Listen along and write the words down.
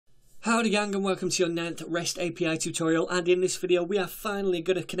Howdy gang, and welcome to your 9th REST API tutorial, and in this video we are finally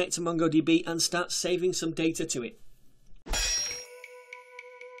going to connect to MongoDB and start saving some data to it.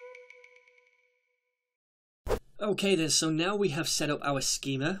 Okay then, so now we have set up our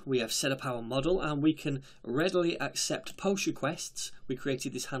schema, we have set up our model, and we can readily accept post requests. We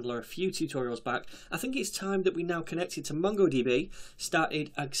created this handler a few tutorials back. I think it's time that we now connected to MongoDB, started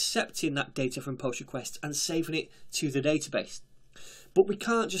accepting that data from post requests and saving it to the database. But we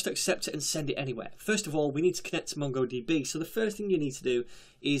can't just accept it and send it anywhere. First of all, we need to connect to MongoDB. So the first thing you need to do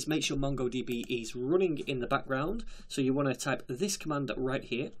is make sure MongoDB is running in the background. So you want to type this command right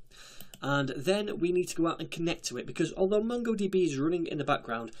here. And then we need to go out and connect to it, because although MongoDB is running in the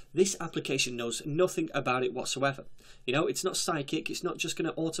background, this application knows nothing about it whatsoever. You know, it's not psychic. It's not just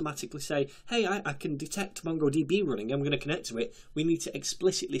going to automatically say, hey, I can detect MongoDB running, I'm going to connect to it. We need to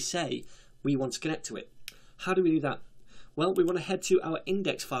explicitly say we want to connect to it. How do we do that? Well, we want to head to our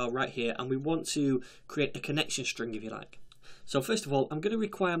index file right here, and we want to create a connection string, if you like. So first of all, I'm going to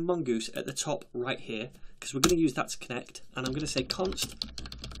require Mongoose at the top right here, because we're going to use that to connect. And I'm going to say const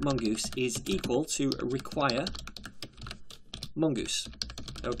Mongoose is equal to require Mongoose.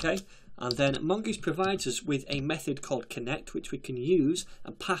 Okay, and then Mongoose provides us with a method called connect, which we can use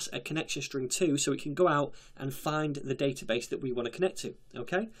and pass a connection string to, so we can go out and find the database that we want to connect to.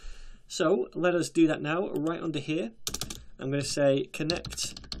 Okay, so let us do that now. Right under here, I'm going to say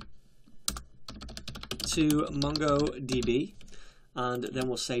connect to MongoDB, and then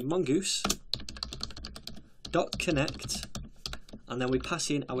we'll say mongoose dot connect, and then we pass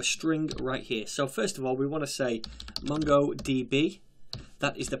in our string right here. So first of all, we want to say MongoDB,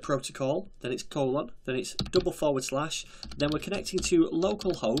 that is the protocol, then it's colon, then it's double forward slash, then we're connecting to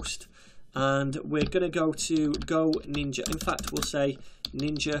localhost, and we're going to go to Go Ninja. In fact, we'll say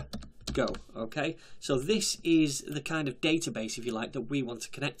Ninja Go. Okay, so this is the kind of database, if you like, that we want to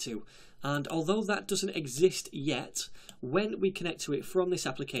connect to. And although that doesn't exist yet, when we connect to it from this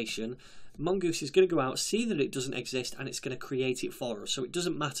application, Mongoose is going to go out, see that it doesn't exist, and it's going to create it for us. So it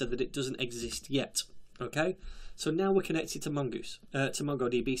doesn't matter that it doesn't exist yet. Okay, so now we're connected to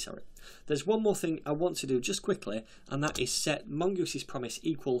MongoDB. Sorry, there's one more thing I want to do just quickly, and that is set Mongoose's promise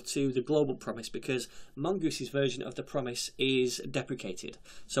equal to the global promise, because Mongoose's version of the promise is deprecated.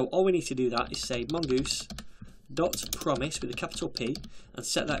 So all we need to do that is say mongoose dot promise with a capital P and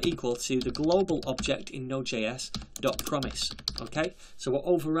set that equal to the global object in Node.js dot promise. Okay, so we're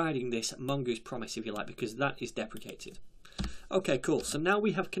overriding this Mongoose promise, if you like, because that is deprecated. Okay, cool. So now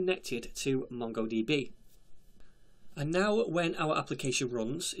we have connected to MongoDB. And now when our application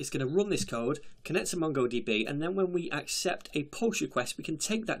runs, it's going to run this code, connect to MongoDB, and then when we accept a post request, we can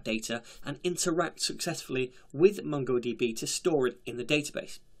take that data and interact successfully with MongoDB to store it in the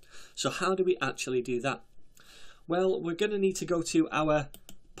database. So how do we actually do that? Well, we're going to need to go to our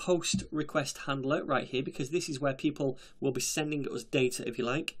post request handler right here, because this is where people will be sending us data, if you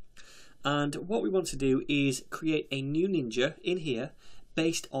like. And what we want to do is create a new Ninja in here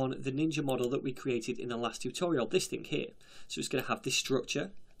based on the Ninja model that we created in the last tutorial, this thing here. So it's going to have this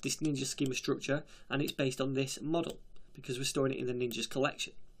structure, this Ninja schema structure, and it's based on this model because we're storing it in the Ninjas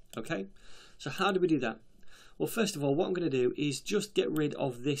collection. Okay, so how do we do that? Well, first of all, what I'm going to do is just get rid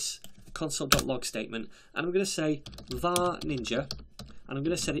of this console.log statement, and I'm going to say var Ninja, and I'm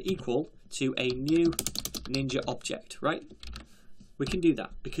going to set it equal to a new Ninja object, right? We can do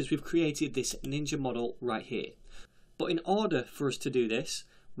that because we've created this Ninja model right here. But in order for us to do this,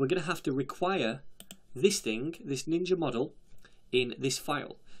 we're going to have to require this thing, this Ninja model, in this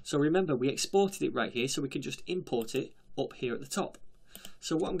file. So remember, we exported it right here, so we can just import it up here at the top.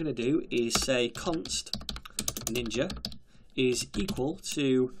 So what I'm going to do is say const Ninja is equal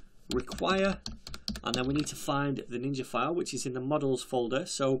to require, and then we need to find the Ninja file, which is in the models folder.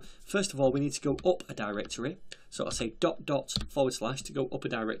 So first of all, we need to go up a directory. So I'll say // to go up a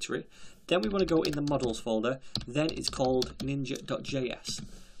directory. Then we want to go in the models folder. Then it's called ninja.js.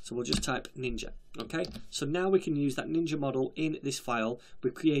 So we'll just type Ninja. Okay, so now we can use that Ninja model in this file.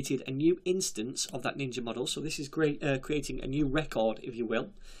 We've created a new instance of that Ninja model. So this is great, creating a new record, if you will.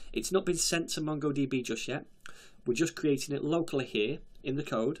 It's not been sent to MongoDB just yet. We're just creating it locally here in the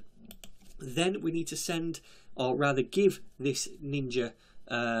code. Then we need to send, or rather give this Ninja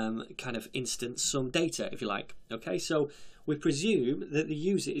kind of instance some data, if you like. Okay, so we presume that the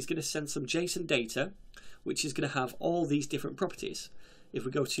user is going to send some JSON data, which is going to have all these different properties. If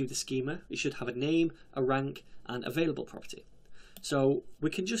we go to the schema, it should have a name, a rank, and available property. So we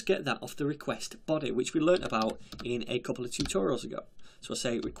can just get that off the request body, which we learnt about in a couple of tutorials ago. So I'll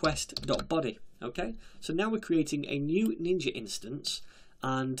say request.body. Okay, so now we're creating a new Ninja instance,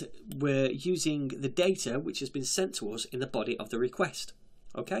 and we're using the data which has been sent to us in the body of the request.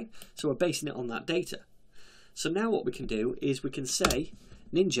 Okay, so we're basing it on that data. So now what we can do is we can say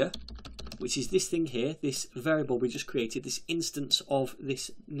Ninja, which is this thing here, this variable we just created, this instance of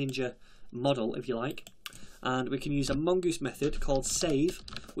this Ninja model, if you like, and we can use a Mongoose method called save,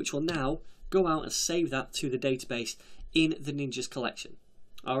 which will now go out and save that to the database in the Ninjas collection.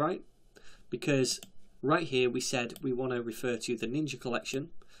 All right, because right here we said we want to refer to the Ninja collection.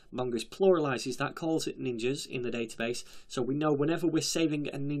 Mongoose pluralizes that, calls it Ninjas in the database, so we know whenever we're saving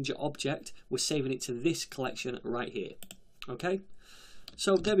a Ninja object, we're saving it to this collection right here. Okay,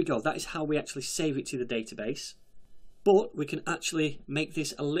 so there we go. That is how we actually save it to the database. But we can actually make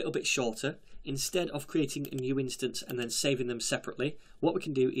this a little bit shorter. Instead of creating a new instance and then saving them separately, what we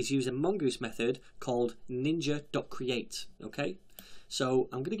can do is use a Mongoose method called ninja.create. Okay, so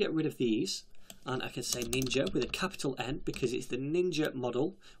I'm going to get rid of these, and I can say Ninja with a capital N because it's the Ninja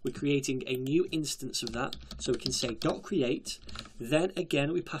model. We're creating a new instance of that, so we can say .create. Then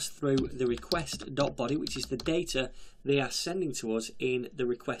again we pass through the request.body, which is the data they are sending to us in the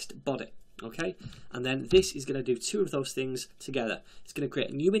request body. Okay, and then this is going to do two of those things together. It's going to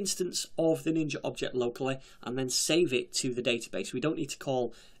create a new instance of the Ninja object locally and then save it to the database. We don't need to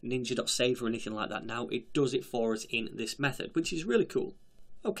call ninja.save or anything like that now. It does it for us in this method, which is really cool.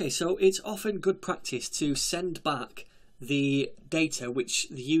 Okay, so it's often good practice to send back the data which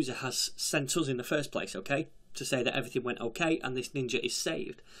the user has sent us in the first place, okay, to say that everything went okay and this Ninja is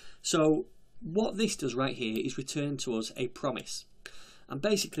saved. So what this does right here is return to us a promise. And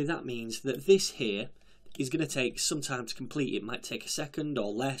basically that means that this here is going to take some time to complete. It might take a second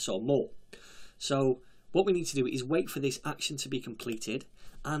or less or more. So what we need to do is wait for this action to be completed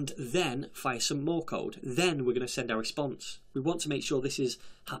and then fire some more code. Then we're going to send our response. We want to make sure this has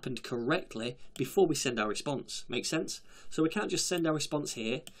happened correctly before we send our response. Make sense? So we can't just send our response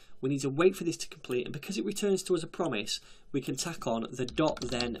here. We need to wait for this to complete, and because it returns to us a promise, we can tack on the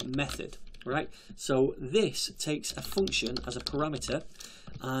 .then method. Right, so this takes a function as a parameter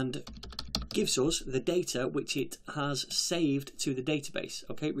and gives us the data which it has saved to the database.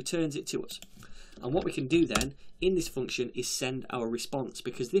 Okay, it returns it to us, and what we can do then in this function is send our response,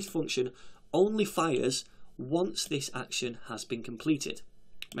 because this function only fires once this action has been completed.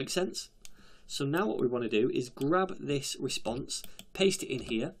 Make sense? So now what we want to do is grab this response, paste it in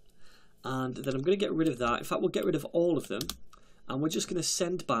here, and then I'm going to get rid of that. In fact, we'll get rid of all of them. And we're just going to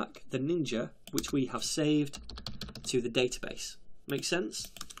send back the Ninja which we have saved to the database. Make sense?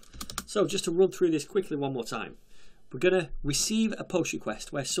 So just to run through this quickly one more time. We're going to receive a post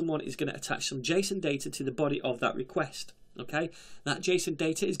request where someone is going to attach some JSON data to the body of that request. Okay, that JSON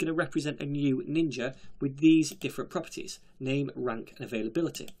data is going to represent a new Ninja with these different properties: name, rank, and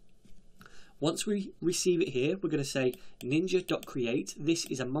availability. Once we receive it here, we're going to say ninja.create. This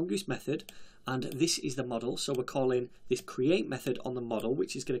is a Mongoose method, and this is the model, so we're calling this create method on the model,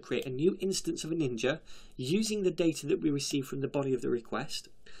 which is going to create a new instance of a Ninja using the data that we receive from the body of the request.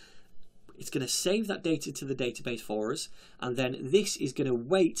 It's going to save that data to the database for us, and then this is going to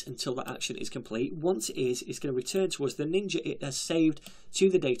wait until that action is complete. Once it is, it's going to return to us the Ninja it has saved to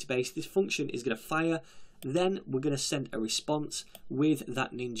the database. This function is going to fire. Then we're going to send a response with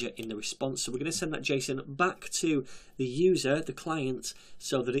that Ninja in the response. So we're going to send that JSON back to the user, the client,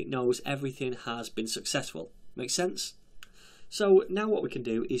 so that it knows everything has been successful. Make sense? So now what we can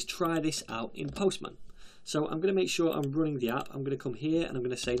do is try this out in Postman. So I'm going to make sure I'm running the app. I'm going to come here and I'm going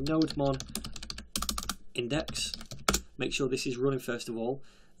to say nodemon index. Make sure this is running first of all.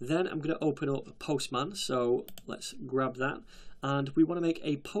 Then I'm going to open up Postman. So let's grab that. And we want to make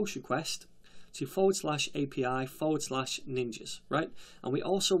a post request to /API/ninjas, right? And we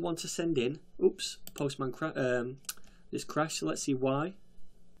also want to send in, oops, Postman this crashed, so let's see why.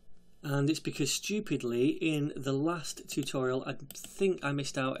 And it's because stupidly in the last tutorial I think I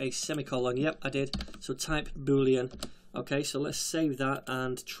missed out a semicolon. Yep, I did. So type boolean. Okay, so let's save that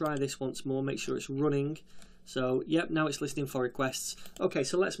and try this once more, make sure it's running. So yep, now it's listening for requests. Okay,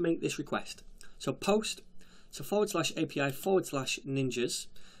 so let's make this request. So post, so /API/ninjas.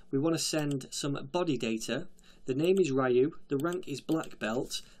 We want to send some body data. The name is Ryu, the rank is black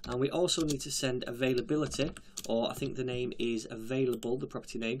belt, and we also need to send availability, or I think the name is available, the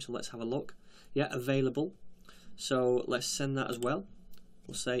property name, so let's have a look. Yeah, available. So let's send that as well.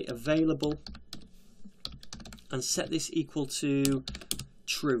 We'll say available and set this equal to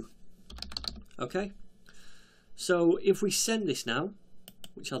true. Okay, so if we send this now,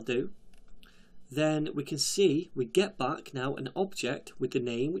 which I'll do, then we can see we get back now an object with the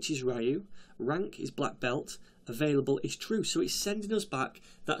name, which is Ryu, rank is black belt, available is true. So it's sending us back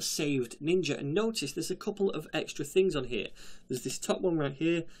that saved Ninja. And notice there's a couple of extra things on here. There's this top one right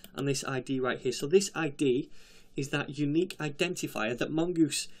here and this ID right here. So this ID is that unique identifier that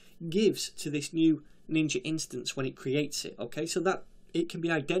Mongoose gives to this new Ninja instance when it creates it. Okay, so that it can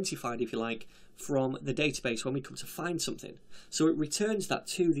be identified, if you like, from the database when we come to find something. So it returns that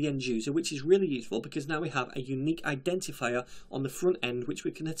to the end user, which is really useful because now we have a unique identifier on the front end which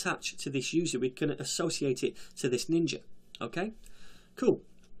we can attach to this user. We can associate it to this Ninja. Okay, cool.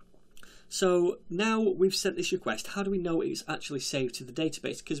 So now we've sent this request, how do we know it's actually saved to the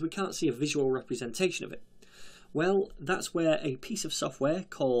database? Because we can't see a visual representation of it. Well, that's where a piece of software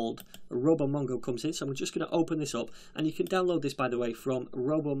called RoboMongo comes in. So I'm just going to open this up, and you can download this, by the way, from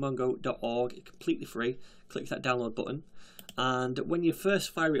robomongo.org. It's completely free. Click that download button. And when you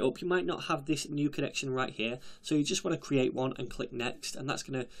first fire it up, you might not have this new connection right here. So you just want to create one and click next, and that's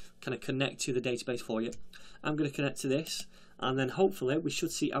going to kind of connect to the database for you. I'm going to connect to this. And then hopefully we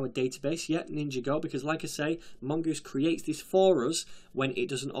should see our database, yeah, Ninja Go, because like I say, Mongoose creates this for us when it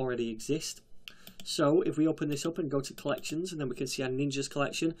doesn't already exist. So if we open this up and go to collections, and then we can see our Ninjas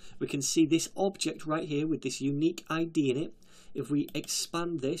collection, we can see this object right here with this unique ID in it. If we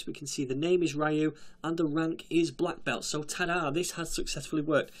expand this, we can see the name is Ryu and the rank is Black Belt. So ta-da, this has successfully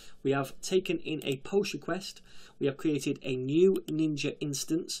worked. We have taken in a post request, we have created a new Ninja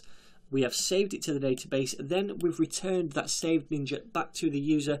instance, we have saved it to the database, then we've returned that saved Ninja back to the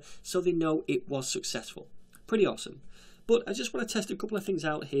user so they know it was successful. Pretty awesome. But I just want to test a couple of things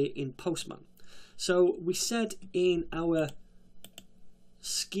out here in Postman. So we said in our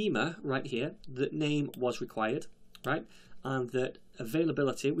schema right here that name was required, right? And that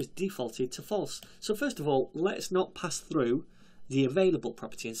availability was defaulted to false. So first of all, let's not pass through the available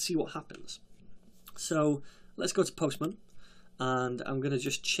property and see what happens. So let's go to Postman. And I'm going to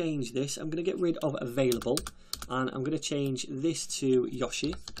just change this. I'm going to get rid of available, and I'm going to change this to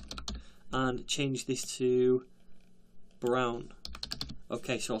Yoshi and change this to brown.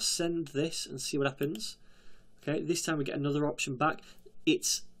 Okay, so I'll send this and see what happens. Okay, this time we get another option back.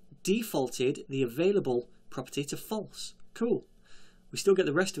 It's defaulted the available property to false. Cool. We still get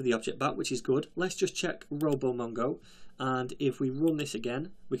the rest of the object back, which is good. Let's just check RoboMongo, and if we run this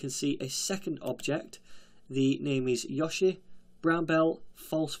again, we can see a second object. The name is Yoshi. Brown belt,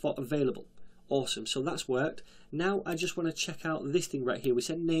 false for available. Awesome, so that's worked. Now I just want to check out this thing right here. We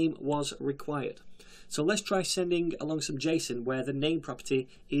said name was required. So let's try sending along some JSON where the name property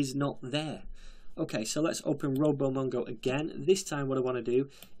is not there. Okay, so let's open RoboMongo again. This time what I want to do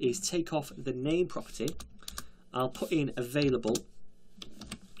is take off the name property. I'll put in available.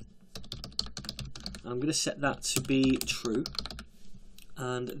 I'm going to set that to be true.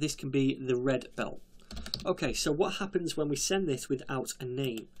 And this can be the red belt. Okay, so what happens when we send this without a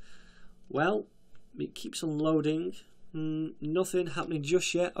name? Well, it keeps on loading. Nothing happening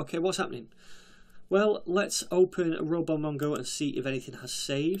just yet. Okay, what's happening? Well, let's open RoboMongo and see if anything has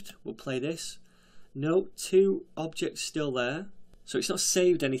saved. We'll play this. No, 2 objects still there. So it's not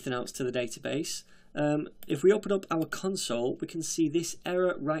saved anything else to the database. If we open up our console, we can see this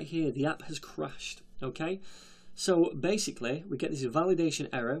error right here. The app has crashed. Okay. So basically, we get this validation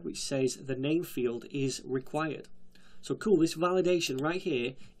error which says the name field is required. So cool, this validation right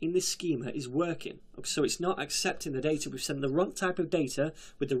here in this schema is working. So it's not accepting the data. We've sent the wrong type of data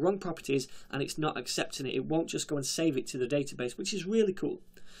with the wrong properties, and it's not accepting it. It won't just go and save it to the database, which is really cool.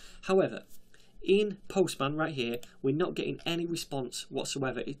 However, in Postman right here, we're not getting any response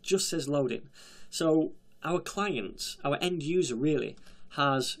whatsoever. It just says loading. So our client, our end user really,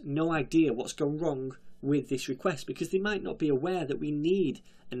 has no idea what's gone wrong with this request because they might not be aware that we need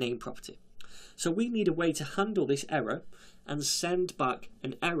a name property. So we need a way to handle this error and send back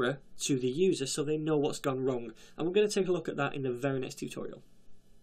an error to the user so they know what's gone wrong. And we're going to take a look at that in the very next tutorial.